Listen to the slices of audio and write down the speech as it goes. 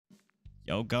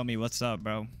Yo, Gummy, what's up,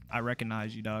 bro? I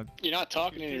recognize you, dog. You're not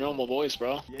talking in your normal voice,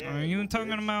 bro. Yeah, are you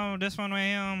talking about this one right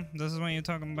here? This is what you're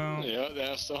talking about? Yeah,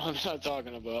 that's the one I'm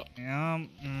talking about. Yeah,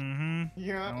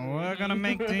 yeah. We're gonna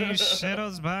make these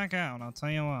shitters back out, I'll tell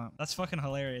you what. That's fucking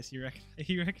hilarious. You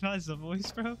recognize the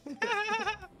voice, bro?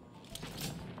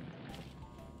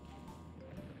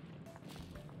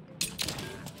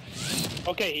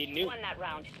 Okay, he knew. Won that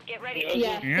round. Get ready.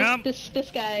 Yeah. Yep.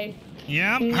 This guy.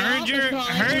 Yep. Heard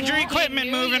your equipment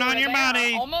moving on your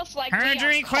body. Almost like Heard your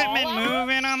equipment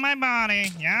moving on my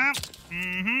body. Yep.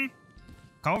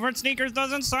 Covert sneakers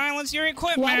doesn't silence your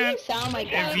equipment. Why do you sound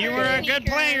like that? If you were a good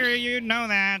player, you'd know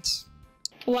that.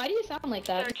 Why do you sound like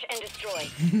that? Search and destroy.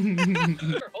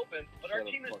 We're open, but our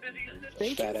team is busy.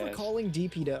 Thank you for calling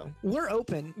DPDO. We're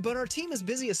open, but our team is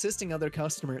busy assisting other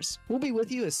customers. We'll be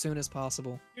with you as soon as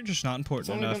possible. You're just not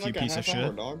important enough, you piece of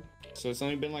shit. Dog. So it's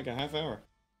only been like a half hour.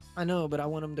 I know, but I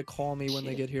want them to call me when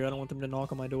they get here. I don't want them to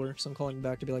knock on my door, so I'm calling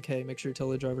back to be like, hey, make sure you tell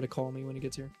the driver to call me when he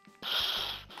gets here.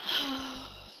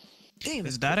 Damn,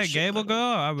 is that a Gable girl?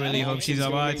 I really hope she's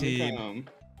on my team.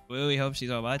 Really hope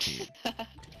she's on my team.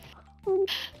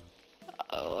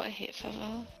 Oh, I hate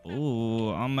Favel. Ooh,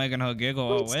 I'm making her giggle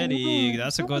already.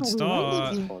 That's a good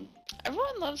start.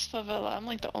 Everyone loves favela. I'm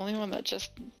like the only one that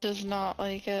just does not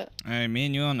like it. Hey, me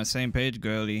and you on the same page,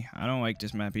 girlie. I don't like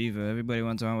this map either. Everybody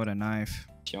wants on with a knife.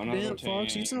 Damn,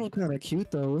 Fox, you sound kind of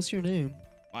cute though. What's your name?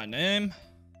 My name?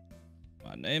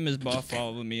 My name is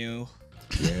Bartholomew.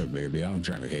 Yeah, baby, I'm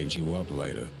trying to hit you up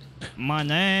later. My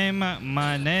name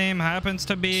happens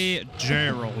to be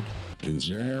Gerald.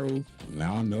 Gerald?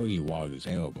 Now I know you wild as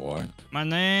hell, boy. My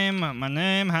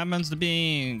name happens to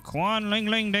be Quan Ling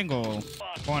Ling Dingle.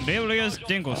 Quandelius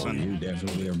Dingleson. Oh, you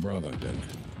definitely a brother, then.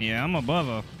 Yeah, I'm a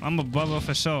brother. I'm a brother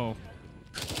for sure.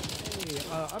 Hey,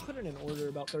 I put in an order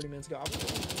about 30 minutes ago. I was going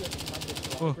to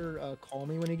have the driver call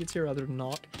me when he gets here other than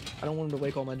not. I don't want him to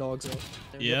wake all my dogs up.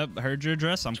 Yep, heard your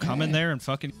address. I'm coming there and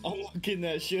fucking... I'm looking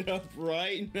that shit up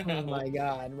right now. Oh my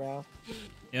god, bro.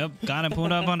 Yep, got it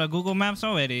pulled up on the Google Maps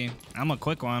already. I'm a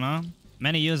quick one, huh?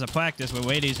 Many years of practice with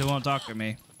ladies who won't talk to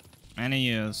me. Many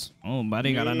years. Oh,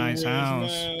 buddy got a nice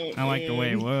house. I like the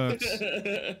way it works.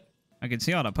 I can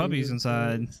see all the puppies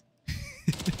inside.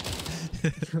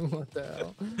 What the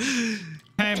hell?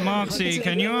 Hey, Moxie,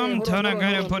 can you tell that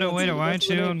guy to put away the right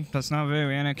shield? That's not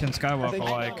very Anakin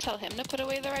Skywalker-like. Tell him to put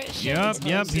away the right shit.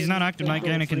 Yep, he's not acting like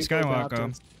Anakin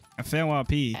Skywalker. I feel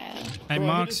RP. Hey,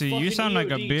 Moxie, you sound like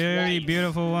a very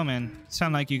beautiful woman.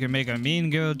 Sound like you can make a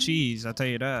mean grilled cheese, I'll tell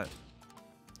you that.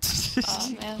 Oh,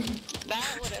 man.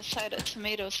 That would have said a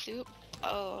tomato soup.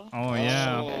 Oh. Oh,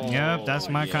 yeah. Yep, that's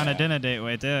my kind of dinner date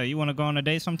right there. You want to go on a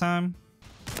date sometime?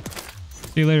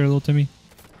 See you later, little Timmy.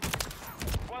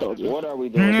 So what are we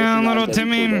doing? Yeah, little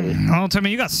Timmy. Little Timmy,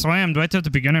 you got slammed right at the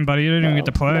beginning, buddy. You didn't even get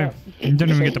to play. You didn't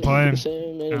even get to play. Get the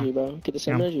same energy, bro. Get the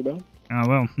same energy, bro. Oh,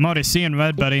 well. I'm already seeing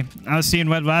red, buddy. I was seeing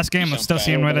red last game. I'm still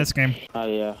seeing red this game. Oh,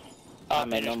 yeah.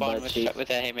 I'm in them butt cheeks. With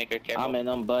that haymaker, careful. I'm in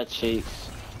them butt cheeks.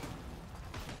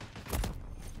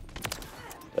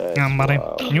 Yeah, buddy.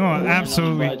 You are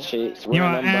absolutely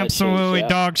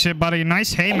dog shit, buddy.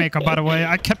 Nice haymaker, by the way.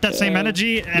 I kept that same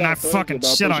energy and I fucking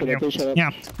shit on you.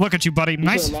 Yeah, look at you, buddy.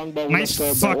 Nice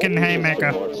fucking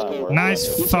haymaker.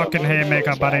 Nice fucking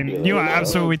haymaker, buddy. You are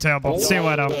absolutely terrible. See you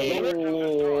later.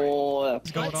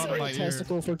 What's going on in my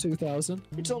testicle for 2,000.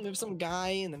 You told me if some guy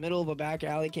in the middle of a back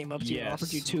alley came up to you and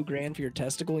offered you $2 grand for your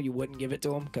testicle, you wouldn't give it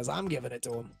to him? Because I'm giving it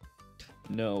to him.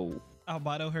 No.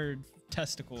 Albino heard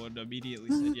testicle and immediately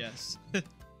said yes.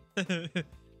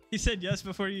 He said yes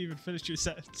before you even finished your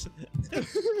sentence.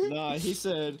 Nah, he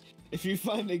said, if you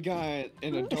find a guy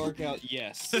in a dark out,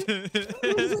 yes.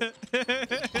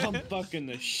 I'm fucking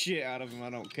the shit out of him, I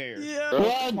don't care. Yeah.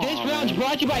 Well, this round's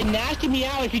brought to you by Nasty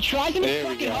Meow. If he tries him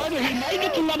fucking harder, he might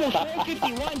get to level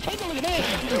 451. Take a look at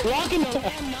this. Rocking the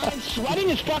Ram 9, sweating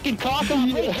his fucking cock off.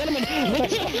 Ladies and gentlemen, no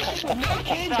kids,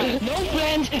 no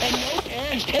friends, and no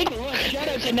parents. Take a look. Shout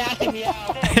out to Nasty Meow.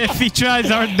 If he tries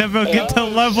hard, then we'll get to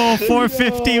level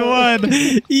 451.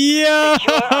 Yo!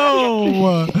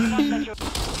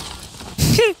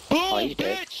 Oh, he's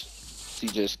dead. He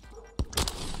just...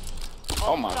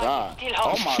 Oh my god.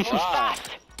 Oh my god.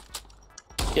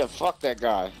 Yeah, fuck that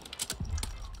guy.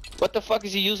 What the fuck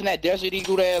is he using that Desert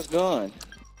Eagle ass gun?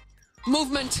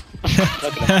 Movement. Caught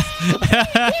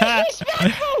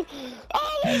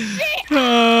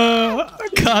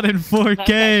in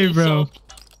 4K, bro.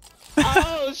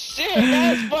 Oh shit,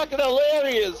 that's fucking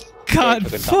hilarious. Caught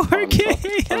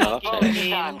 4K.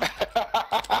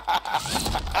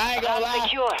 I ain't gonna lie.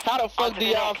 How the fuck do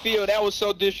y'all feel? That was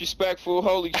so disrespectful.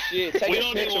 Holy shit. Take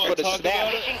a picture for the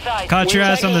snap. Caught your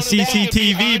ass on the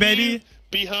CCTV, baby.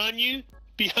 Behind you.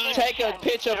 Behind. Take a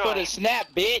picture for the snap,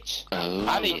 bitch.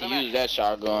 I need to use that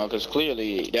shotgun because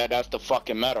clearly that's the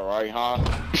fucking metal, right, huh?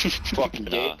 Fucking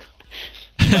dick.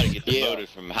 You gotta get demoted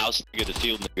from house nigga to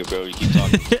field nigga, bro. You keep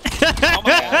talking. Oh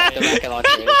my god, the rocket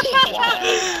launcher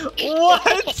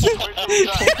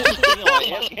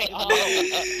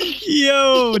What?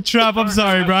 Yo, Trap, I'm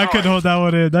sorry, bro. I couldn't hold that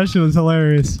one in. That shit was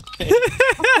hilarious.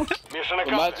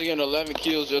 Imagine getting 11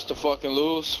 kills just to fucking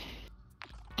lose.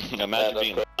 Imagine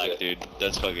being black, dude.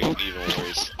 That's fucking even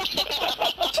worse.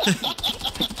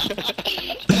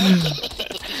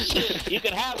 You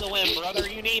can have the win, brother.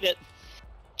 You need it.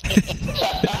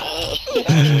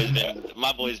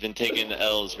 My boy's been taking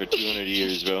L's for 200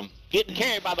 years, bro. Getting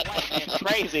carried by the white man,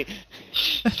 crazy.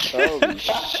 Holy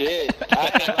shit.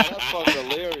 That's fucking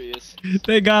hilarious.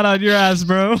 They got on your ass,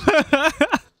 bro.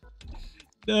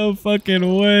 No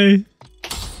fucking way.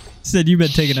 Said you've been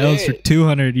taking L's for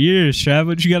 200 years, Trav.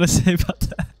 What you gotta say about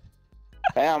that?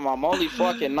 Damn, I'm only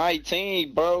fucking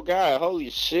 19, bro. God,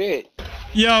 holy shit.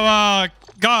 Yo,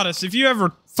 Goddess, if you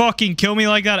ever fucking kill me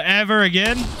like that ever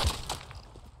again.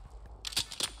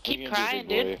 Keep crying,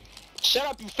 dude. Shut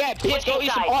up, you fat bitch. Go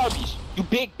eat some Arby's, you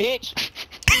big bitch.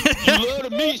 You love the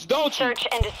meats, don't you? Search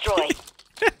and destroy.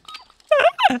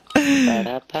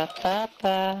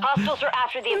 Hostiles are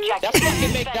after the objective. That's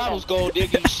fucking McDonald's gold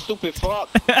digger, you stupid fuck.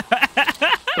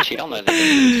 She don't know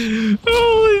that.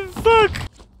 Holy fuck.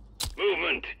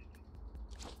 Movement.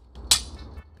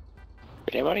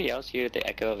 Did anybody else hear the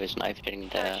echo of his knife hitting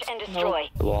Search and destroy.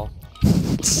 the wall?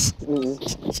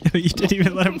 You didn't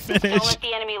even let him finish. Don't let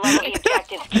the enemy level the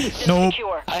objective. Keep them Nope.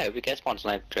 secure. I hope you guys spawn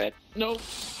sniper tread. Nope.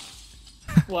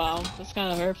 Wow, that's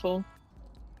kind of hurtful.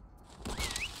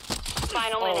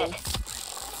 Final minute.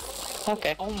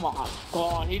 Okay. Oh my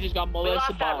god, he just got We molested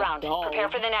lost by that a round. dog. Prepare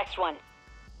for the next one.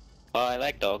 Oh, I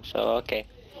like dogs, so okay.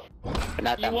 But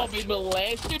not You that want much. me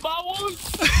molested by one?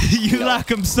 You like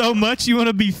him so much you want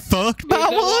to be fucked by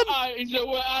one? Is that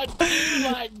what I do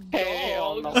like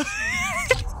Hell dogs?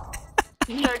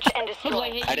 no. Search and destroy.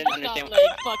 Like, he I didn't just got, understand.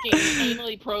 like, fucking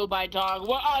anally probed by dog.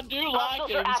 Well, I do like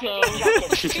Hostiles him, are after so... the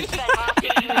objective. Send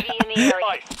hostile UAV in the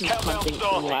area. Hunting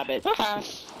rabbit.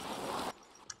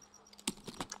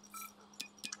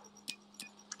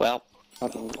 Well,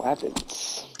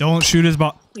 rabbits. Don't shoot his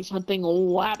ball. He's hunting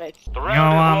rabbits.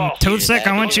 Yo, Too Sick,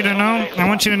 I want you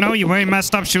to know you ain't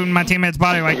messed up shooting my teammate's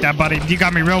body like that, buddy. You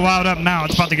got me real wild up now.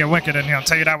 It's about to get wicked in here. I'll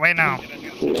tell you that right now.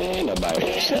 Yeah,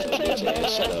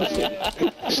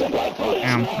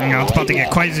 it's about to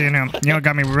get crazy in here. You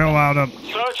got me real wild up.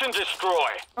 Search and destroy.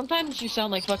 Sometimes you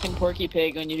sound like fucking Porky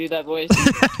Pig when you do that voice.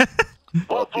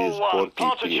 What is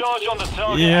Porky charge on the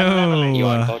target.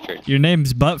 Yo, your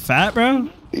name's Butt Fat, bro?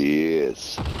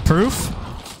 Yes. Proof?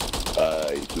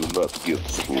 I do not give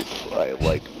proof. I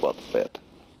like butt fat.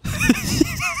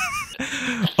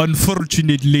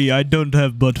 Unfortunately, I don't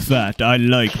have butt fat. I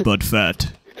like butt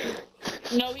fat.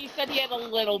 No, he said he had a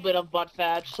little bit of butt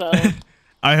fat, so...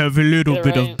 I have a little You're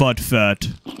bit right. of butt fat.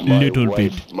 My Little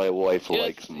bit. wife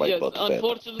likes my butt fat.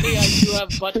 Unfortunately, I do have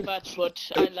butt fat,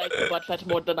 but I like butt fat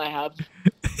more than I have.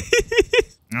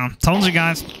 No, told you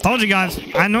guys.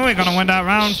 I knew we were gonna win that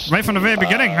round right from the very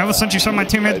beginning. Ever since you saw my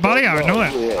teammate's body, I knew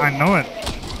it. I knew it.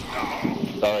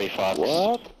 Sorry, Fox.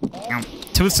 What? No,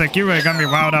 Too Sick, you really got me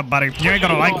riled up, buddy. You ain't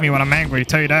gonna like me when I'm angry,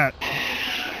 tell you that.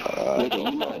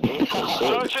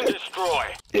 Search and destroy.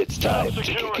 It's time to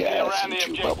kick ass and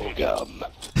chew bubble gum.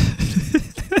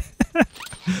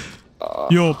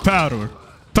 Yo, Power.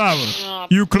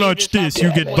 You clutch this,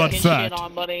 you get butt fat.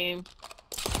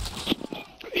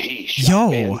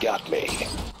 Yo. Got me.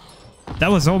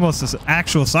 That was almost an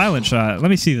actual silent shot.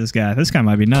 Let me see this guy. This guy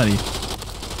might be nutty.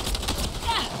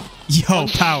 Yo,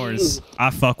 Powers. I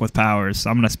fuck with Powers.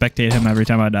 I'm gonna spectate him every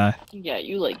time I die. Yeah,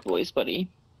 you like boys, buddy.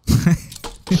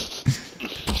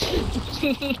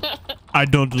 I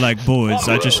don't like boys.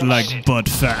 I just like butt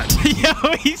fat. Yo,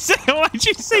 he said, why'd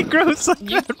you say gross like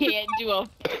You that? can't do a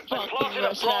fucking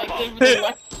Russian accent for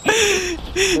the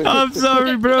I'm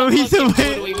sorry, bro. He's the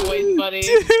way... voice, buddy.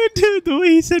 Dude, the way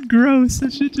he said gross,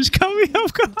 that shit just caught me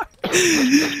off guard.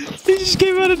 He just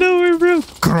came out of nowhere, bro.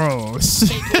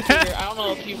 Gross. I don't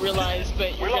know if you realize,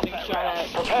 but you're getting shot at.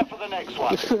 Prepare for the next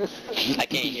one. I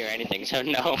can't hear anything, so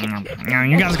no. No,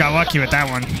 you guys got lucky with that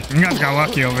one. You guys got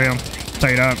lucky over here. Tell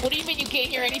you that. What do you mean you can't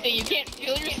hear anything? You can't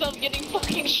feel yourself getting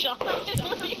fucking shot?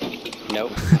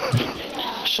 Nope.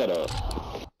 Shut up.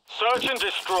 Search and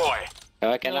destroy.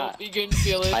 No, I cannot. You can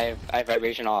feel it. I have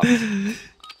vibration off.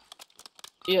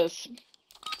 Yes.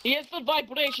 He has the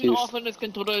vibration off on his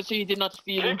controller, so he did not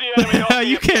feel it.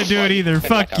 You can't do it either.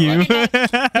 Fuck you. No,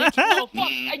 fuck.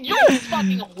 You're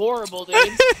fucking horrible, dude.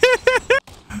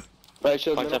 Right,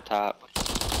 show Punch up top.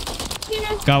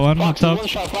 Got one up top. One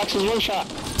shot, Fox is one shot.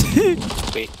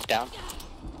 Wait, down.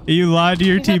 You lied to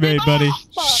your teammate, buddy.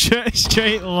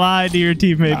 Straight lied to your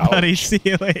teammate, buddy. See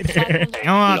you later.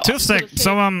 Too sick.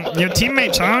 So, your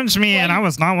teammate challenged me and I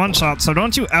was not one shot. So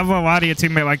don't you ever lie to your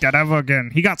teammate like that ever again.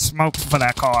 He got smoked for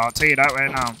that call. I'll tell you that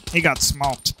right now. He got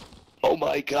smoked. Oh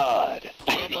my god.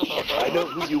 I know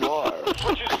who you are.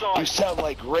 You sound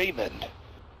like Raymond.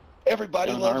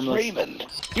 Everybody loves Raymond.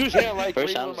 You sound like First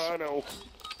Ray sounds- Romano.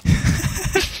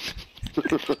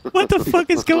 What the fuck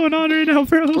is going on right now,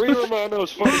 bro? Ray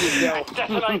Romano's funny as hell.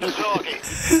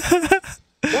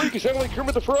 Or you can sound like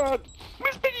Kermit the Frog.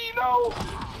 Miss Piggy, no.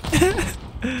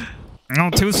 No,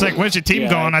 too sick. Where's your team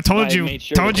going? I told you.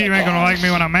 Told you you ain't gonna like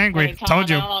me when I'm angry. Told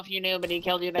you. I don't know if you knew, but he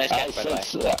killed you. That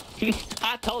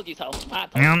I told you so.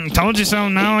 Told you so.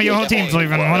 Now your whole team's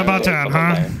leaving. What about that,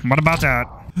 huh? What about that?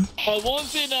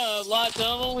 Once in Light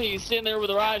Tunnel, he's sitting there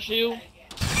with a riot shield.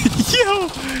 Yo,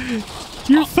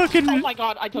 your fucking. Oh my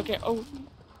god, I took it. Oh.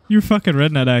 Your fucking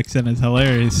redneck accent is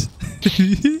hilarious.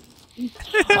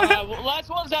 Well, last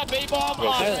one's that B-bomb.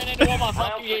 I ran into one of my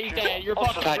fucking A's dad. You're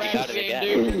fucking trash, dude.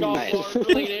 You're dog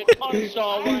deleted.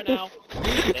 Uninstall right now.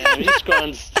 Damn, he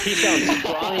sounds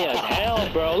scrawny as hell,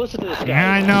 bro. Listen to this guy.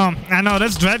 Yeah, I know.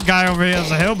 This dread guy over here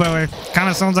is a hillbilly. Kind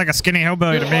of sounds like a skinny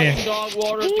hillbilly to me. Dog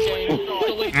water game.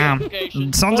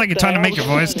 Sounds like you're trying to make your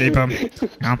voice deeper.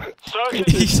 Yeah.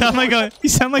 You sound like a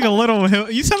little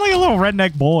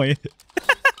redneck boy.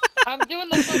 I'm doing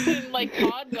the fucking like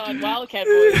pod god wildcat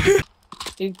voice.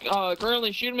 He's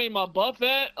currently shooting me in my butt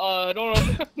fat. I don't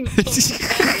know.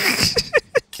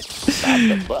 Not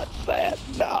the butt fat.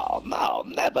 No,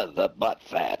 never the butt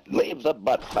fat. Leave the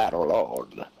butt fat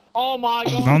alone. Oh my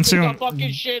god, Don't you- got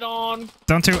fucking shit on.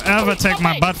 Don't you ever take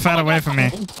my butt fat away from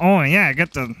me. Oh yeah,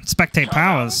 get the spectate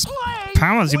powers.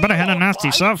 Powers, you better hit a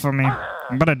nasty shot for me.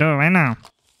 You better do it right now.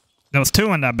 There was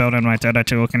two in that building right there that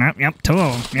you're looking at. Yep, two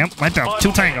of them. Yep, right there.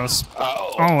 Two tangos.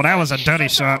 Oh, that was a dirty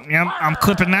shot. Yep, I'm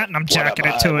clipping that and I'm jacking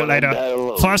it to it later.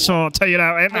 Flush, I'll tell you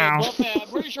that right now. I'm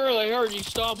pretty sure they heard you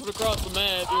stomping across the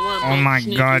map. Oh my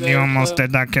god, you almost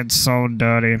did that kid so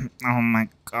dirty. Oh my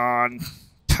god.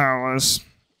 Powers.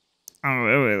 I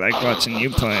really like watching you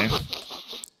play.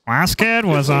 Last kid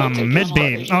was mid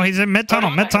B. Oh, he's in mid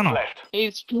tunnel.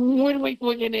 He's what are we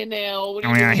looking in now? Oh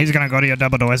yeah, he's gonna go to your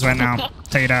double doors right now.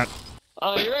 Tell you that.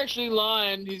 You're actually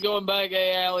lying. He's going back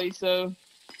A alley, so.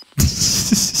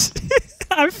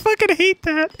 I fucking hate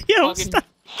that. Yo, stop.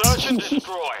 Search and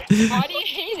destroy. Why do you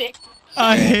hate it?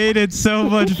 I hate it so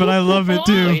much, but I love it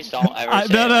too. Please don't ever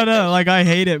say No. Like I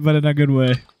hate it, but in a good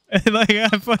way. Like I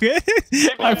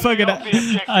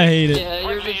hate it. Yeah,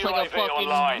 you're just like a fucking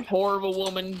whore of a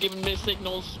woman giving me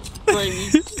signals.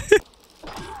 Crazy.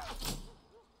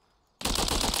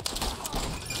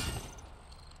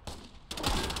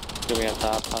 Do we have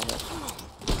top on it?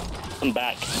 I'm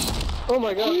back. Oh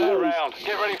my god, that round. Round.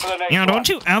 Get ready for the next Yeah, don't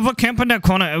you ever camp in that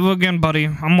corner ever again, buddy.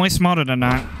 I'm way smarter than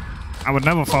that. I would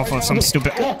never fall for some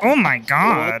stupid. Oh my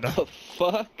god. What the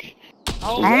fuck?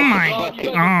 Oh my.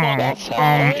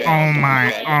 Oh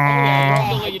my.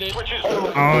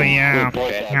 Oh yeah.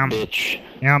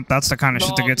 Yep, that's the kind of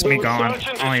shit that gets me going.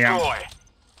 Oh yeah.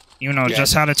 You know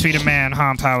just how to treat a man,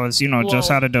 huh, Powers? You know just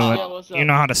how to do it. You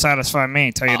know how to satisfy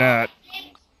me, tell you that.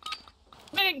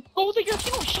 Man, go to your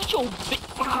shut your big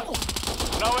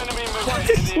No enemy movement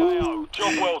in the AO.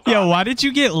 Job well done. Yo, why did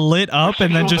you get lit up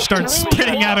and then just start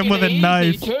spitting at him with a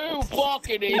knife? Too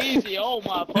fucking easy. Oh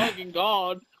my fucking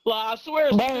god. Like, I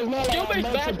swear, Skillbase's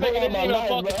matchmaking isn't even a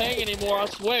fucking thing anymore, I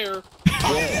swear.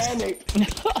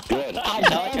 Good.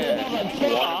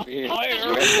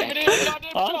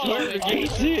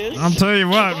 I'll tell you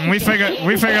what, we figured a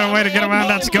way to get around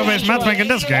that skill-based matchmaking in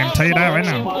this game. Tell you that right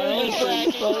now.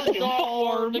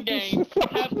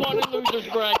 Have fun in losers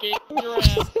bracket. You're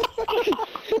out.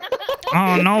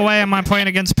 Oh, no way am I playing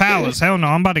against Powers. Hell no,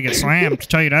 I'm about to get slammed.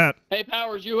 Tell you that. Hey,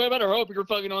 Powers, you better hope you're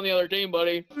fucking on the other team,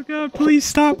 buddy. Oh god, please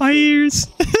stop my ears.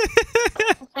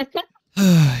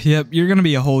 Yep, you're gonna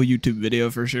be a whole YouTube video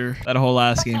for sure. That whole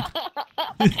last game.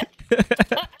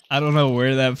 I don't know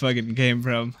where that fucking came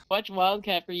from. Watch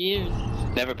Wildcat for years.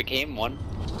 Never became one.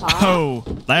 Oh,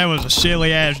 that was a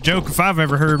silly ass joke if I've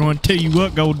ever heard one. Tell you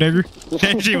what, Gold Digger.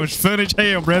 That shit was funny as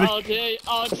hell, brother. I'll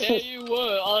tell you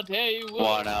what.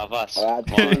 One of us. One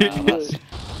of us.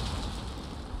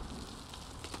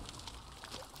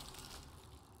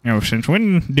 Yo, since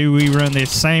when do we run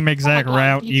this same exact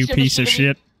route, you piece of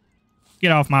shit?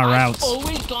 Get off my routes. I've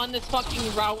always gone this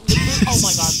fucking route. Oh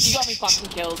my god, you got me fucking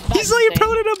killed. He's like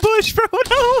thrown in a bush, bro.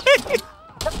 No way.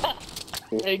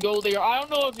 Hey, Gold Digger, I don't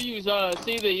know if you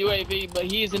see the UAV, but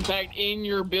he is in fact in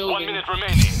your building. 1 minute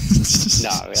remaining.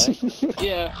 Nah, really?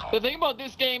 Yeah. The thing about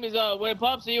this game is when it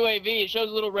pops the UAV, it shows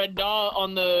a little red dot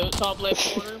on the top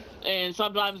left corner, and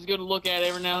sometimes it's good to look at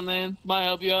every now and then. Might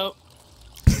help you out.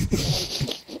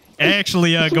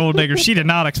 Actually, Gold Digger, she did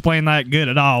not explain that good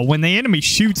at all. When the enemy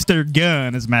shoots their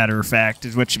gun, as a matter of fact,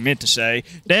 is what she meant to say.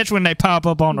 That's when they pop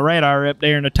up on the radar up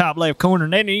there in the top left corner,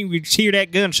 and then you hear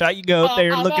that gunshot. You go up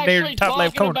there and look at there in the top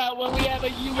left corner. About when we have a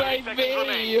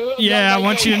UAV. Yeah, I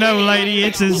want you to know, lady,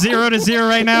 it's a 0-0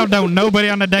 right now. Don't nobody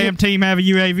on the damn team have a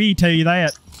UAV, tell you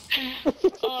that.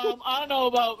 I don't know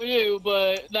about you,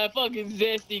 but that fucking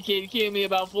Zesty kid killed me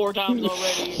about 4 times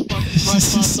already. Fucking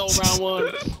right off round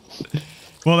 1.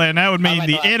 Well, then that would mean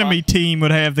the enemy team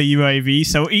would have the UAV.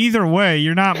 So either way,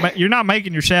 you're not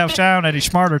making yourself sound any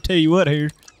smarter. Tell you what, here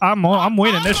I'm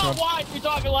winning this one. Why you're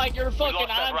talking like you're fucking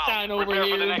Einstein over here?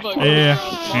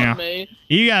 Yeah.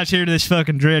 You guys hear this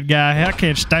fucking Dread guy? I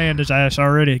can't stand his ass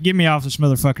already. Get me off this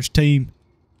motherfucker's team.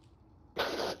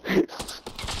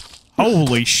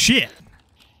 Holy shit!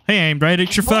 He aimed right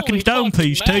at your fucking dome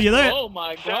piece. Tell you that. Oh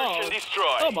my god!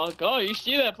 Oh my god! You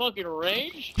see that fucking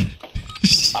range?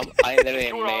 I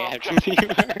literally may have to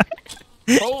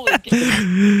Holy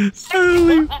shit.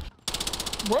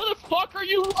 Where the fuck are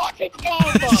you rocking from?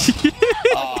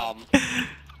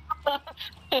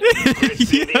 Did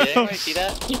anybody see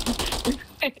that?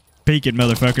 Peeking,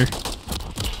 motherfucker.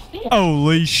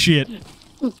 Holy shit.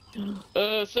 So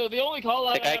the only call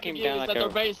I have to give is that they're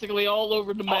basically all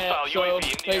over the map, so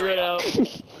figure it out.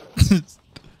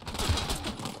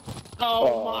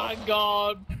 Oh my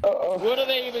god. What do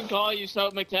they even call you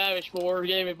Soap McTavish for? You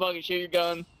didn't even fucking shoot your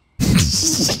gun.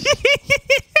 Because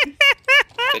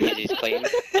he's clean.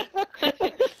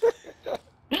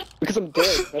 Because I'm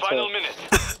dead. Final minute.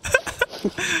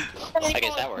 I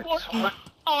guess that works.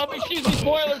 Excuse me,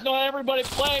 spoilers, not everybody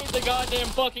played the goddamn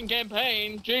fucking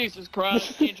campaign. Jesus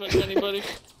Christ, can't trust anybody.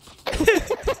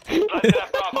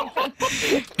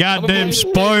 Goddamn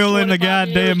spoiling the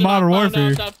goddamn Modern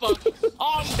Warfare.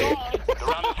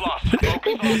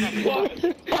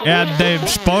 Goddamn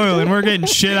spoiling. We're getting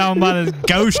shit on by this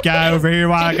ghost guy over here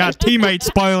while I got teammates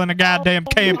spoiling the goddamn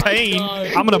campaign.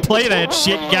 I'm gonna play that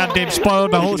shit. Goddamn spoiled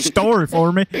the whole story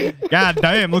for me.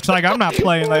 Goddamn, looks like I'm not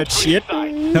playing that shit.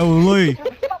 Holy.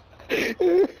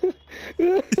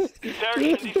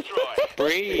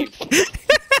 Breathe.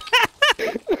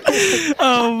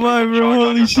 Oh my bro,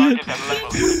 holy shit.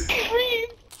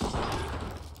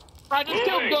 I just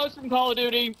killed Ghost from Call of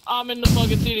Duty. I'm in the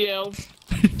fucking CDL.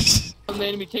 I'm the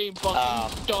enemy team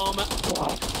fucking dumb.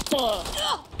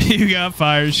 You got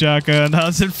fire shotgun.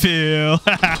 How's it feel?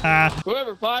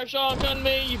 Whoever fire shotgunned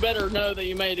me, you better know that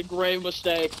you made a grave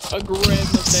mistake. A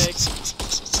grave mistake.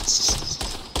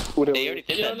 They already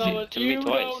did that to me twice.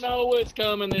 You don't know what's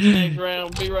coming this next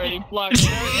round. Be ready.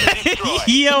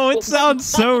 Yo, it sounds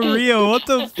so real. What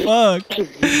the fuck?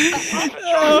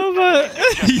 Oh my.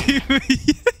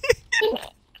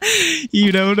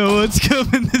 You don't know what's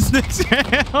coming this next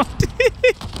round.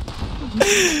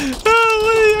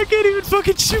 Oh, I can't even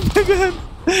fucking shoot my gun.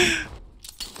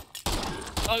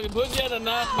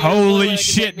 Holy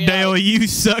shit, Dale, you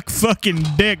suck fucking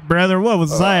dick, brother. What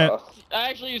was that? I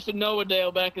actually used to know a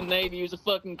Dale back in the Navy. He was a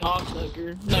fucking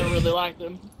cocksucker. Never really liked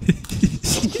him.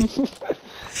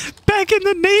 Back in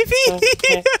the Navy?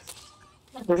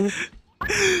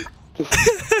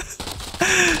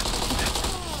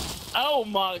 Oh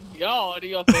my god,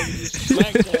 he got fucking just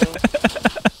smacked down.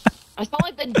 I sound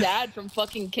like the dad from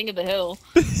fucking King of the Hill.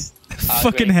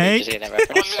 Fucking Hank. 1 minute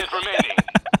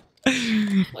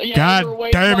remaining.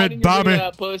 God damn it, Bobby.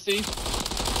 Pussy.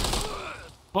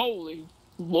 Holy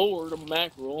Lord of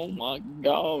mackerel, oh my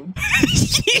god.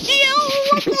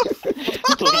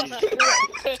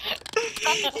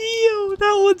 Yo,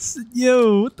 that one's...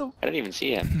 Yo, what the... I didn't even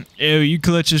see him. Yo, you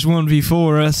clutch this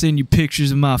 1v4, I'll send you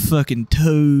pictures of my fucking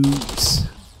toes.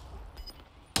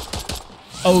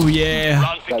 Oh,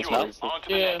 yeah.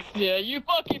 Yeah, you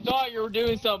fucking thought you were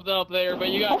doing something up there, but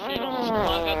you got shit on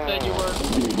like I said you were.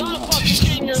 Stop fucking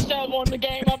shitting yourself on the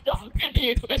game, I'm talking to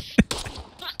you.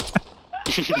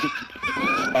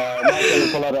 I'm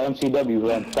gonna pull out an MCW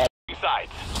run.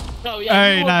 Oh yeah,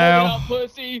 hey, you now. Out,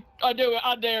 pussy. I do it,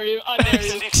 I dare you, I dare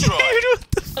you. Dude, what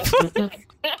the fuck?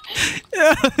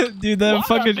 Dude, that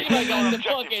fucking...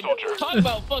 Talk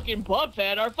about fucking butt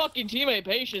fat. Our fucking teammate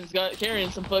Patience got carrying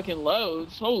some fucking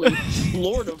loads. Holy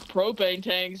Lord of propane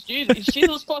tanks. Jesus, you see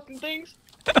those fucking things?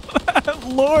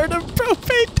 Lord of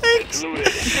propane tanks.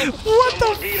 What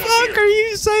the fuck are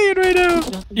you saying right now?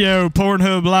 Yo,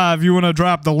 Pornhub Live, you want to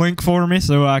drop the link for me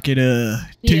so I could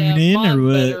tune in or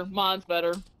what? Mine's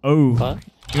better. Oh, huh?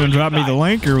 You gonna drop me the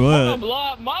link or what?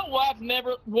 My wife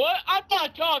never. What? I'm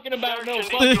not talking about no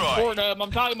fucking Pornhub. I'm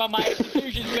talking about my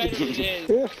execution better than his.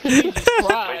 Jesus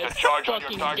Christ.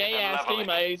 Fucking gay ass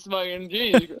teammates. Fucking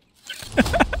Jesus.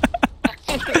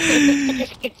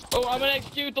 Oh, I'm gonna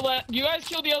execute the last. You guys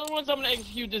kill the other ones. I'm gonna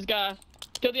execute this guy.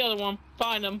 Kill the other one.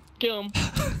 Find him. Kill him.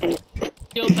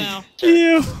 Kill him now.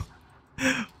 Ew.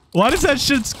 Why does that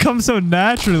shit come so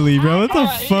naturally, bro? What the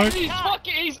fuck?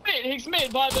 He's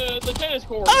mid by the tennis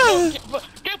court.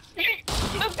 Get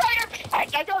I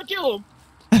gotta kill him.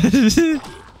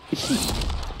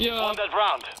 Yeah. On that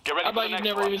round. Get ready I bet you've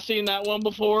never even seen that one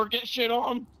before. Get shit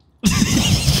on. It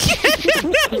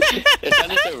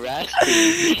sounded so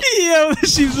raspy. Yo,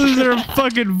 she's losing her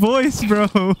fucking voice, bro.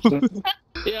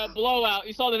 Yeah, blowout.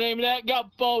 You saw the name of that?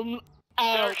 Got blown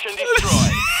out.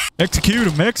 Execute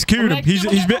him, execute him. He's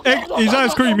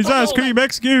ice cream, he's ice cream,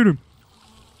 execute him.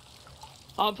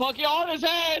 I'm fucking on his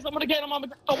ass. I'm gonna get him on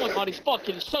the. Oh my god, he's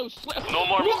fucking so slick. No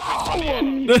more movement from the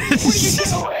end. What are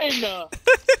you doing?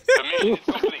 The mission is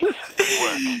complete. Good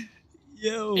work.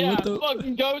 Yo, Yeah, what the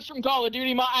fucking Ghost from Call of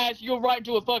Duty, my ass, you go right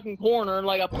into a fucking corner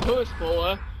like a puss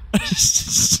boy.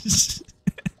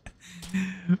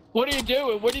 What are you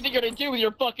doing? What do you think you're gonna do with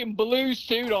your fucking blue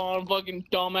suit on, fucking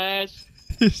dumbass?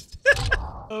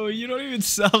 Oh, you don't even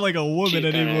sound like a woman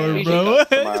anymore, bro.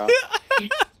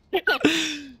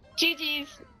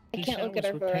 GG's. I can't look at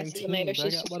her for the rest of the night or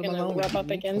she's just gonna rub up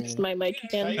against my mic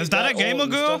again. Is that a gamer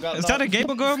girl? Is that a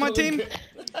gamer girl on my team?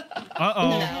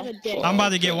 Uh-oh. I'm about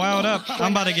to get wild up.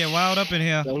 I'm about to get wild up in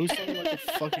here.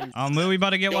 I'm really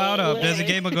about to get wild up. There's a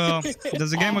gamer girl.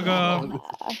 There's a gamer girl.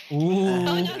 Ooh.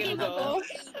 Oh, no, gamer girl.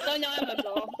 No, I'm a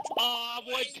girl. I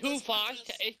went too fast.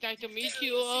 It's nice to meet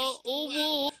you.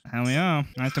 Hell yeah.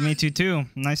 Nice to meet you too.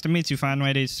 Nice to meet you, fine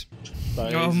ladies.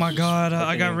 Oh my god,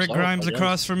 I got Rick Grimes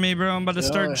across from me, bro. I'm about to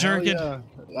start jerking. Yeah.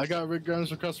 I got Rick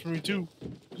Grimes across from me too.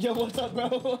 Yo, what's up,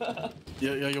 bro?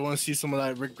 Yeah, you want to see some of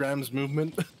that Rick Grimes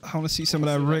movement? I want to see some of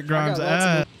that Rick Grimes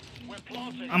ass.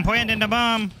 I'm pointing the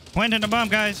bomb. Pointing the bomb,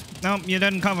 guys. Nope, you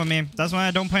didn't cover me. That's why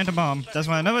I don't plant the bomb. That's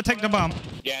why I never take the bomb.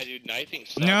 Yeah, dude, knifing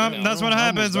stuff. Yep, that's what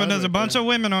happens when there's a bunch of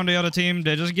women on the other team.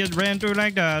 They just get ran through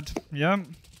like that. Yep,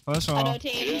 that's all. Other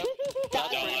team. Are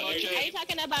you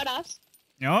talking about us?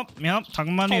 Yep,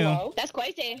 talking about you. Hello? That's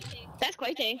crazy. That's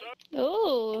crazy.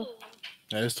 Ooh.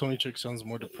 Yeah, this Tony chick sounds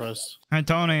more depressed. Hey,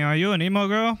 Tony, are you an emo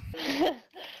girl?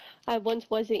 I once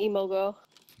was an emo girl.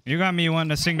 You got me wanting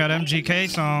to sing that MGK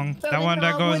song. That one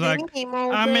that goes like,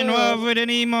 I'm in love with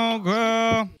an emo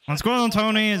girl. What's going on,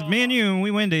 Tony? It's me and you. We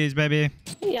win these, baby.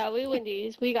 Yeah, we win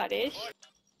these. We got it.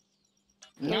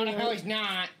 No, the hell he's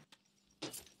not.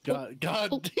 God. A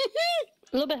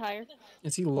little bit higher.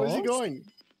 Is he lost? Where's he going?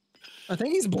 I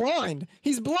think he's blind.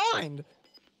 He's blind.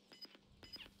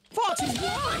 Fuck, he's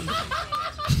blind.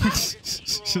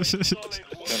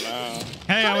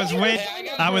 Hey, I was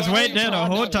wait there the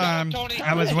whole time.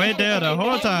 I was wait there the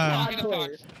whole time.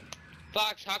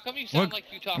 Fox, how come you sound like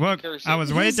you talk Look, I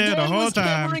was wait there the whole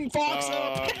time.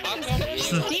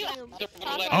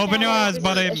 Open your eyes,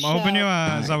 buddy. Open your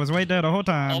eyes. I was wait there the whole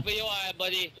time. Open your eye,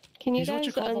 buddy. Can you guys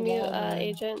unmute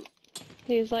Agent?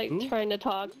 He's like trying to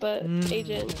talk, but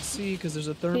Agent. See, because there's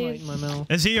a thermite in my mouth.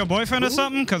 Is he your boyfriend or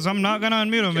something? Because I'm not gonna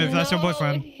unmute him if that's your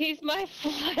boyfriend. He's my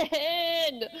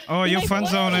friend. Oh, you're friend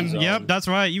zoning. Yep, that's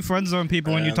right. You friend zone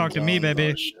people when you talk to me,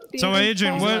 baby. So,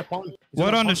 Agent,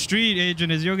 what on the street,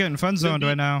 Agent, is you're getting friend zoned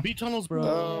right now? B tunnels, bro. I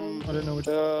don't know which.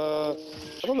 I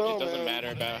don't know, It doesn't man. matter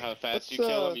about how fast you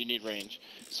kill them, you need range.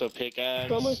 So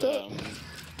pickaxe,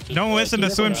 Don't listen to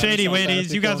Swim Shady,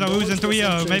 ladies. You guys are losing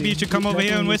 3-0. Maybe you should come over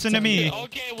here and listen to me.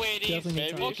 Okay, ladies.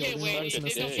 Okay, ladies.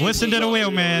 Listen to the wheel,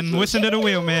 man. Listen to the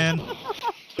wheel, man.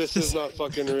 This is not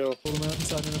fucking real. Pull him out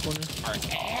inside in the corner.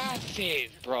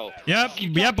 bro.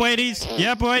 Yep, ladies.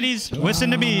 Yep, ladies.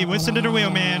 Listen to me. Listen to the wheel,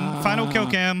 man. Final kill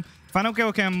cam. Final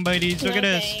kill cam, ladies. Look at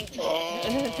this.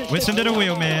 Listen to the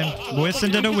wheel, man.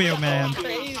 Listen to the wheel, man.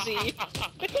 Crazy.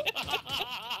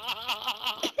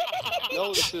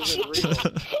 No, this isn't real.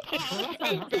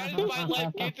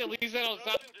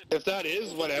 If that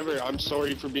is, whatever. I'm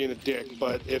sorry for being a dick,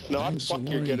 but if not, fuck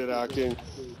you're good at acting.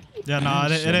 Yeah, no,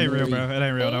 it ain't real, bro. It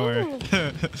ain't real. Don't worry.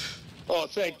 Oh,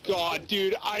 thank God,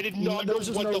 dude. I did not know what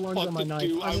the fuck to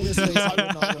do.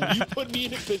 You put me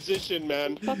in a position,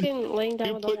 man. Fucking laying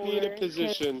down with the put me in a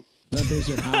position.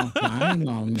 I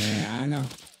know, man. I know.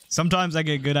 Sometimes I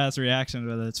get good ass reactions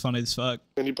with it. It's funny as fuck.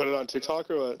 And you put it on TikTok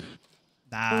or what?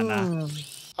 Nah.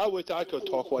 I wish I could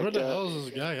talk like Where the that. hell is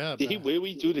this guy at? Did he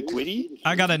really do the Gwitty?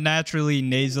 I got a naturally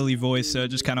nasally voice, so it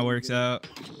just kind of works out.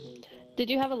 Did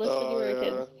you have a list when you were a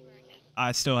kid?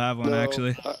 I still have one,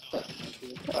 actually.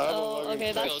 Oh,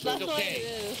 okay, that's what it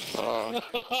is.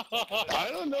 I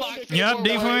don't know. Yep,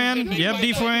 D-Friend. Yep,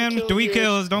 D-Friend. 3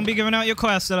 kills. Don't be giving out your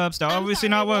quest setups. They're obviously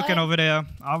not working over there.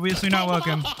 Obviously not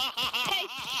working.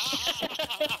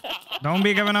 Don't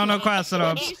be giving out no quest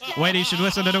setups. Wait, you should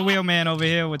listen to the wheelman over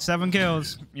here with 7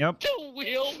 kills. Yep. The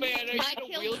wheelman. I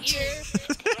killed here.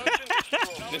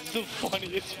 That's the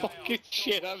funniest fucking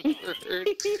shit I've ever heard.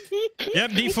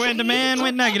 Yep, D-Friend the man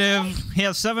went negative. He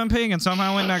has 7 ping and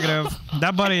somehow went negative.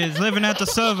 That buddy is living at the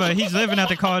server. He's living at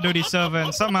the Call of Duty server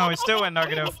and somehow he still went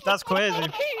negative. That's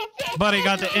crazy. Buddy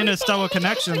got the interstellar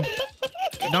connection.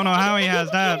 Don't know how he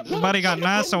has that. Buddy got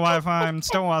NASA Wi-Fi and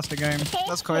still lost the game.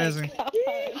 That's crazy.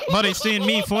 Buddy's seeing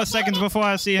me 4 seconds before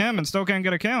I see him and still can't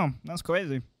get a kill. That's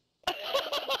crazy.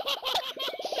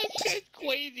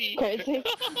 Crazy. Crazy.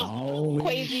 Holy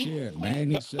Crazy. shit,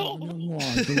 man. He's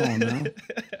 7-1. Come on now.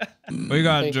 We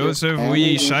got Joseph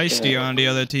Wee Shiesty on the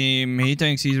other team. He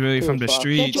thinks he's really from the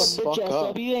streets. Shut your bitch ass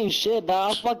up. You ain't shit, dog.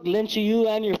 I'll fuck lynch you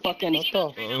and your fucking.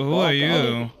 Who are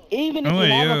you? Even if Who you are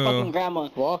have a you? fucking grandma,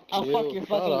 I'll fuck your fucking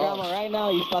grandma right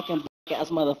now, you fucking ass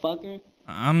motherfucker.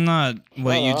 I'm not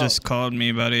what you just called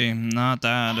me, buddy. Not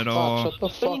that at all.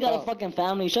 You got a fucking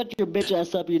family. Shut your bitch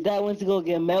ass up. Your dad went to go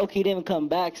get milk. He didn't come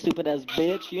back, stupid ass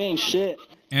bitch. You ain't shit.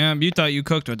 Yeah, you thought you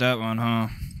cooked with that one, huh?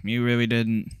 You really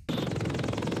didn't.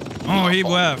 Oh, he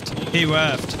left. He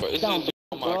left.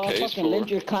 Bro, I fucking lynch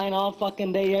your kind all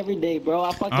fucking day, every day, bro.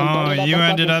 I fucking Oh, you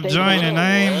ended up joining,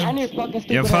 eh?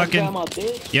 Your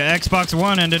Xbox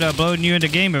One ended up loading you into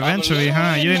game eventually,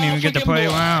 huh? You didn't even get to play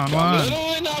round 1.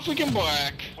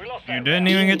 You didn't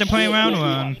even get to play round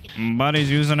 1.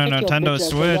 Buddy's using a Nintendo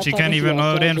Switch. He can't even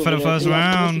load in for the first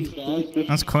round.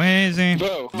 That's crazy.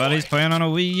 Buddy's playing on a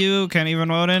Wii U. Can't even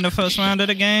load in the first round of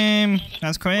the game.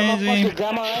 That's crazy.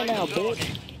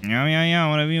 Yeah,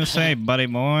 whatever you say, buddy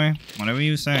boy. Whatever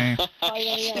you say. Oh,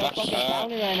 yeah, fucking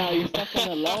family right now. You're fucking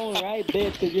alone, right,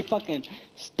 bitch? Because you're fucking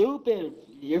stupid.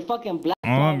 You're fucking black.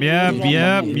 Oh,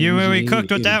 yep. You really cooked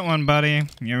with that one, buddy.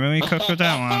 You really cooked with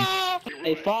that one.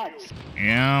 Hey, Fox.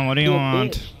 Yeah, what do you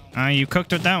want? You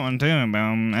cooked with that one, too,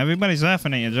 bro. Everybody's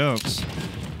laughing at your jokes.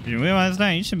 You realize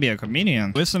that? You should be a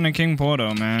comedian. Listen to King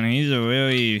Porto, man. He's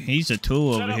a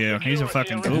tool over here. He's a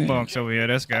fucking toolbox over here,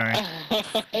 this guy.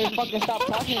 Hey, fucking stop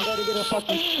talking. You better get a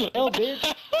fucking hell,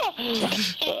 bitch.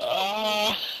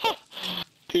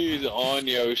 He's on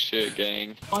your shit,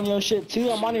 gang. On your shit,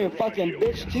 too. I'm on your fucking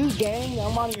bitch, too, gang.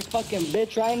 I'm on your fucking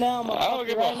bitch right now. I don't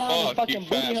give a fuck, you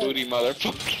fat booty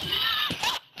motherfucker.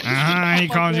 He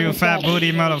called you a fat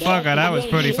booty motherfucker. That was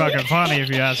pretty fucking funny if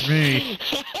you ask me.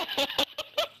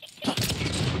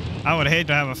 I would hate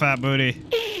to have a fat booty.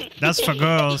 That's for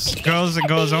girls. Girls and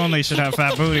girls only should have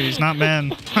fat booties, not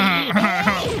men.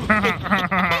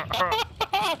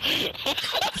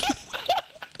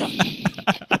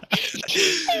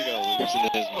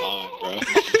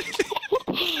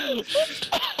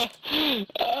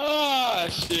 Ah,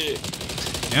 shit.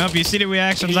 Yep, you see the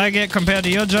reactions I get compared to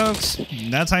your jokes?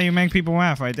 That's how you make people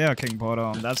laugh right there, King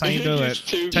Porto. That's how you do it.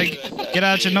 Get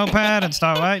out your notepad and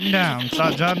start writing down.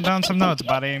 Start jotting down some notes,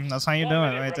 buddy. That's how you do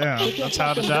it right there. That's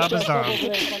how the job is done.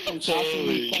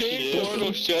 King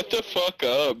Porto, shut the fuck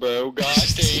up, bro.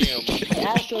 Goddamn.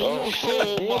 Like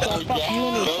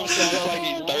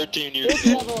he's 13 years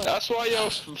old. That's why your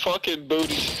fucking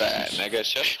booty's fat, nigga.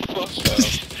 Shut the fuck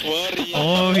up. What are you?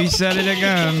 Oh, he said it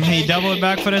again. He doubled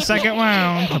back for the second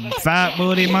round. Fat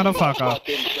booty motherfucker.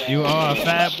 You are a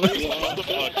fat booty.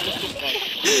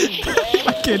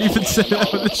 I can't even say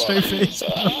that with a straight face.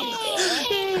 Damn,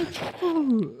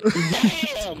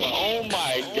 oh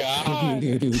my god.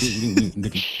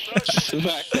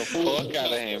 Smack the fuck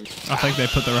out of him. I think they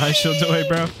put the riot shields away,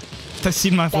 bro. They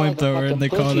see my flamethrower and they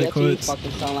called it quits. You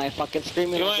fucking sound like fucking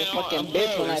screaming like a fucking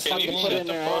bitch when I fucking put it in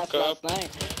their ass last night.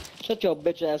 Shut your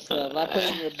bitch ass up. I put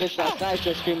in your bitch last night,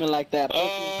 you're screaming like that.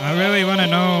 I really want to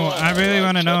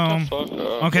know.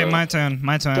 Okay, my turn.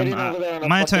 My turn.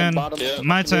 My turn. My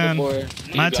turn.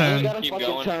 My turn. You gotta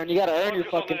fucking turn. You gotta earn your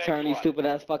fucking turn, you stupid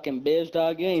ass fucking bitch,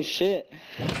 dog. You ain't shit.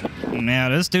 Yeah,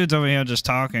 this dude's over here just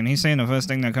talking. He's saying the first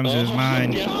thing that comes to his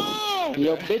mind.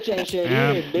 Your bitch ain't shit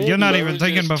either, bitch. You're not even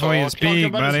thinking before you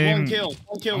speak, buddy.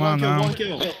 Come on now.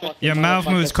 Your mouth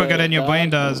moves quicker than your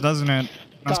brain does, doesn't it?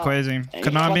 That's crazy. And Could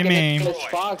you not be fucking me. Miss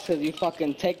Fox, cause you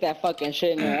fucking take that fucking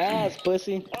shit in your ass,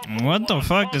 pussy. What the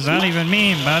fuck does that even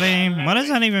mean, buddy? What does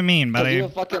that even mean, Cause buddy? you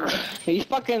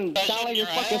fucking sound like you're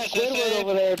fucking Squidward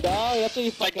over there, dog. That's what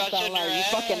you fucking sound like. You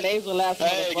fucking nasal ass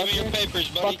motherfucker. Give me your papers,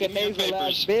 buddy. Fucking nasal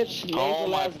ass bitch.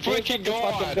 Nasal ass bitch. freaking You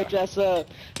fucking bitch ass up.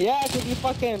 Yeah, cause you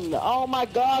fucking, oh my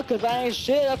god, cause I ain't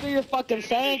shit. That's what you're fucking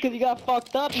saying, cause you got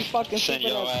fucked up, you fucking Send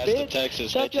stupid your ass ass bitch. to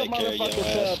Texas. Shut They your take care of your motherfucking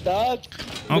ass. self, dog.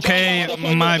 Okay,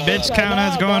 my bitch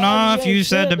counter is going off. You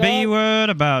said the B word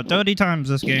about 30 times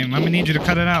this game. I'm gonna need you to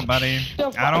cut it out, buddy.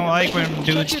 I don't like when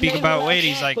dudes speak about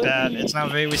ladies like that. It's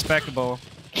not very respectable.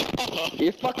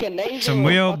 You're fucking nasal. Some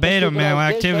real beta male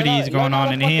activities going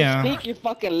on in here. Speak, you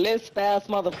fucking lisp ass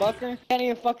motherfucker. Can't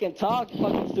even fucking talk, you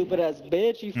fucking stupid ass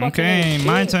bitch. You fucking Okay, ain't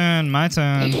my shit. turn, my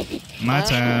turn, my My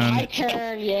turn.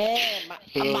 turn, yeah.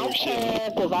 My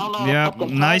turn, 'cause I don't know Yep,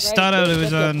 fucking nice talk, stutter, right?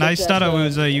 loser. Nice stutter,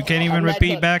 loser. You can't even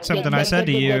repeat back something I said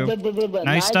to you.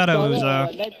 Nice stutter, loser.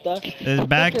 It's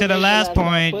back to the last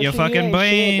point. Your fucking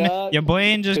brain, your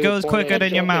brain just goes quicker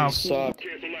than your mouth.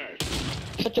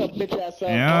 Shut your bitch ass up.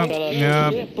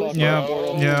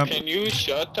 Yep. Can you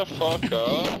shut the fuck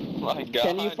up? My God.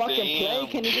 Can you fucking play?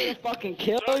 Can you get a fucking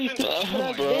kill? You stupid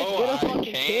ass Bro, bitch. Get a I fucking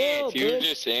can't. kill, You're bitch.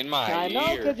 just in my I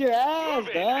know, ear. cause your ass,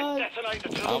 dog.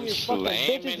 I'm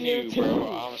slamming you,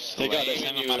 bro. I'm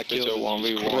slamming you if it's a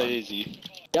 1v1. Crazy.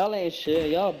 Y'all ain't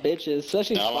shit. Y'all bitches.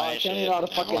 Especially Fox. Y'all ain't know how to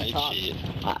fucking talk.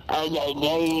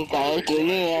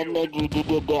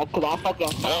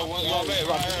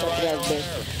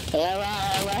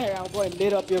 Right here, I'm going to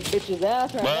knit up your bitch's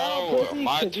ass right now, pussy,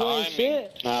 cause you ain't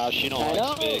shit. Nah, she don't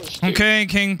like fixed. Okay,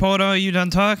 King Porto, you done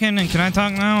talking? And can I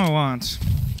talk now or what?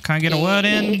 Can I get a word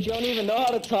in? You don't even know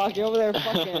how to talk. You're over there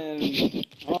fucking...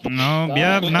 No,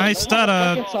 yep, nice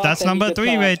stutter. That's number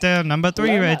 3 right there. Number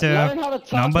 3 right there.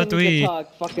 Number 3.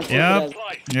 Yep,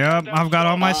 I've got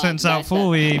all my sentences out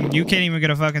fully. You can't even get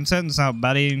a fucking sentence out,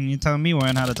 buddy. You telling me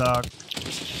when how to talk.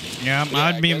 Yep,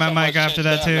 I'd mute my mic after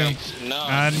that too.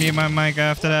 I'd mute my mic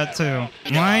after that too.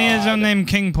 Why is your name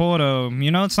King Porto? You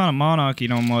know it's not a monarchy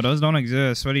no more. Those don't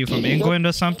exist. What are you, from England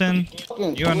or something?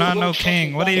 You are not no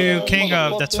king. What are you king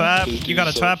of? The trap? You got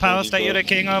a trap house that you're the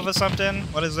king of or something?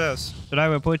 What is this? Should I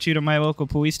report you to my local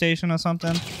police station or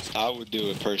something? I would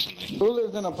do it personally. Who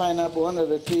lives in a pineapple under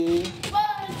the sea?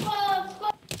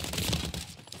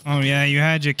 Oh yeah, you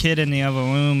had your kid in the other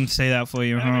room say that for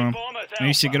you, huh?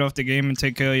 You should get off the game and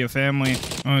take care of your family.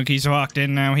 Oh, he's locked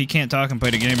in now. He can't talk and play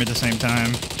the game at the same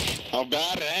time. Oh,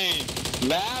 Bahrain!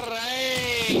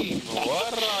 Bahrain!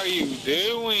 What are you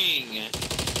doing?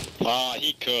 Ah,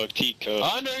 he cooked.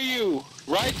 Under you!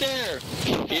 Right there!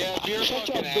 Yeah, you're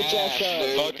fucking ass,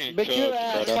 dude. Fucking cooked,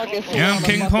 Yeah,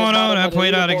 King Porno, that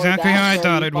played out exactly how I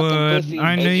thought it would.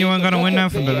 I knew you weren't gonna win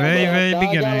that from the very, very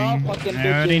beginning. I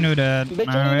already knew that.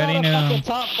 I already knew.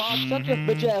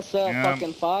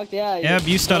 Yep,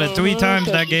 you started 3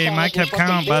 times that game. I kept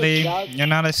count, buddy. You're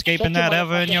not escaping that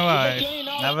ever in your life.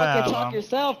 Never ever.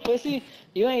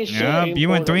 You ain't shit. Yep, you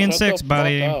went 3 and 6,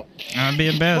 buddy. That'd be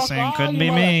embarrassing. Couldn't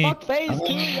be me. Oh,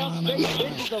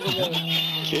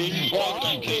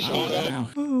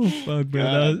 fuck,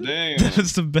 bro.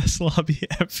 That's the best lobby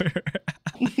ever.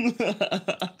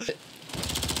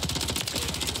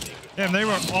 Damn, they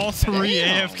were all 3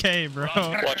 AFK, bro.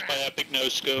 Watch my epic no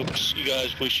scopes. You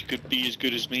guys wish you could be as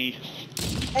good as me.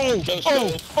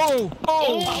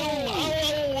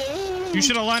 You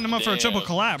should have lined them up for a triple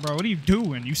collab, bro. What are you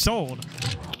doing? You sold.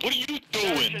 What are you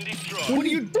doing? What are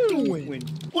you doing?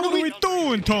 What are we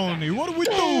doing, Tony? What are we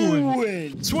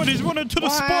doing? Sweaty's running to the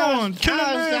spawn, killing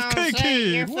AFK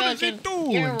kid. What is he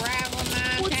doing?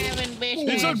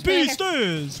 He's on B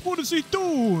stairs. What is he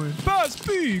doing? Pass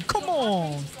B, come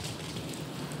on.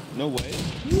 No way.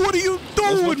 What are you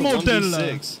doing,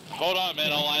 Modella? Hold on,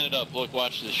 man. I'll line it up. Look,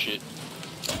 watch this shit.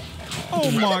 Oh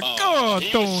my God,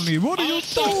 Tony. What are you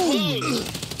doing?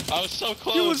 I was so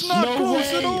close. You was not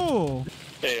close at all.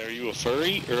 Hey, are you a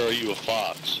furry or are you a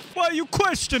fox? Why are you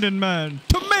questioning, man?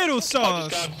 Tomato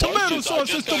sauce. Tomato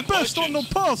sauce is the best on the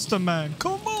pasta, man.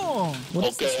 Come on.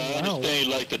 Okay, I understand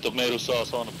you like the tomato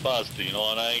sauce on the pasta, you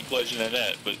know, and I ain't questioning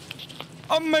that, but...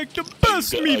 I make the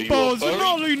best meatballs in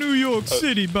all of New York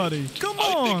City, buddy. Come on.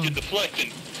 I think you're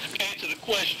deflecting. Answer the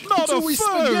question. Not a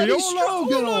furry.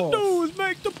 All I do is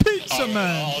make the pizza,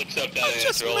 man. I'll accept that just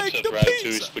answer. I'll make accept the ratatouille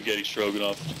pizza. spaghetti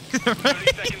stroganoff. 30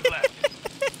 seconds left.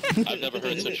 I've never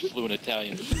heard such fluent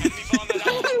Italian.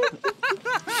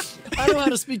 I know how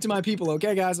to speak to my people,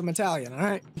 okay, guys? I'm Italian, all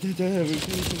right? What are you doing?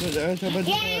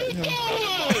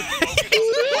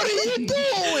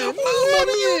 What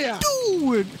are you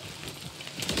doing? What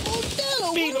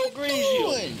are you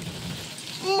doing?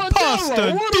 Pasta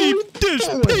Mr. Deep Dish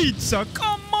Pizza,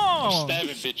 come I'm on!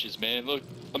 stabbing bitches, man. Look,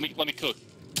 let me cook.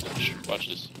 Watch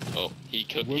this. Oh, he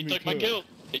cooked. He took my kill.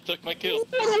 He took my kill.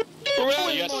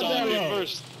 Well, you saw me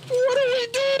first. What are we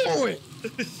doing?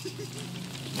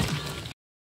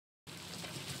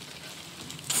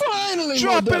 Finally,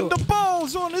 Dropping Modelo. the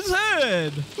balls on his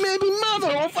head! Maybe mother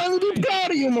will finally be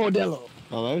proud of you, Modelo.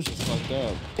 Oh, that was just fucked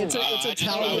up. It's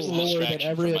Italian lore that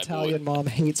every Italian mom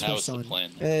hates her son.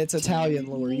 It's Italian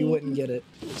lore. You wouldn't get it.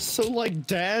 So, like,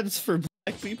 dads for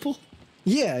black people?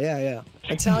 Yeah.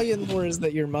 Italian lore is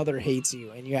that your mother hates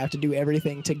you, and you have to do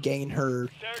everything to gain her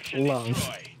love.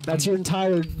 That's your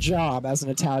entire job as an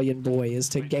Italian boy, is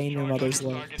to gain your mother's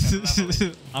love.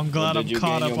 I'm glad I'm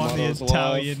caught up on the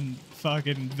Italian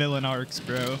fucking villain arcs,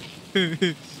 bro.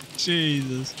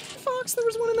 Jesus. Fox, there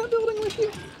was one in that building with you.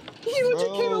 He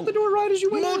legit came out the door right as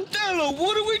you went in. Modelo,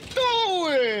 what are we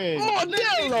doing?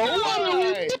 Modelo, what are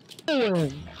we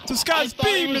doing? This guy's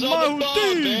beaming my whole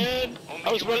team.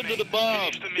 I was running to the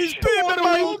bomb. He's beaming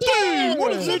my whole team.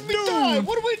 What is it doing?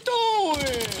 What are we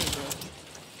doing?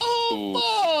 Oh,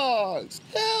 Fox!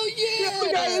 Hell yeah! The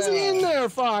guy is in there,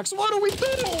 Fox. What are we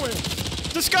doing?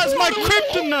 This guy's my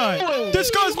kryptonite.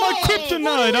 This guy's my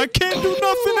kryptonite. I can't do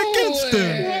nothing against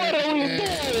him. What are we doing?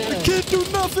 I can't do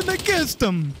nothing against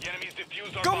him.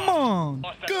 Come on.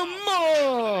 Come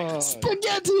on!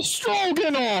 Spaghetti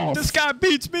stroganoff. This guy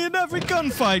beats me in every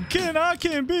gunfight. I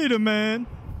can't beat him, man.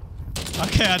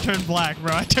 Okay, I turned black,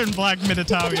 bro. I turned black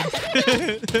mid-Italian.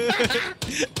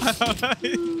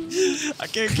 I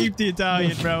can't keep the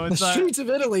Italian, bro. The streets of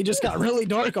Italy just got really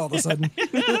dark all of a sudden. Yo,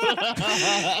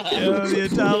 the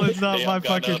Italian's not my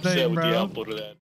fucking thing, bro.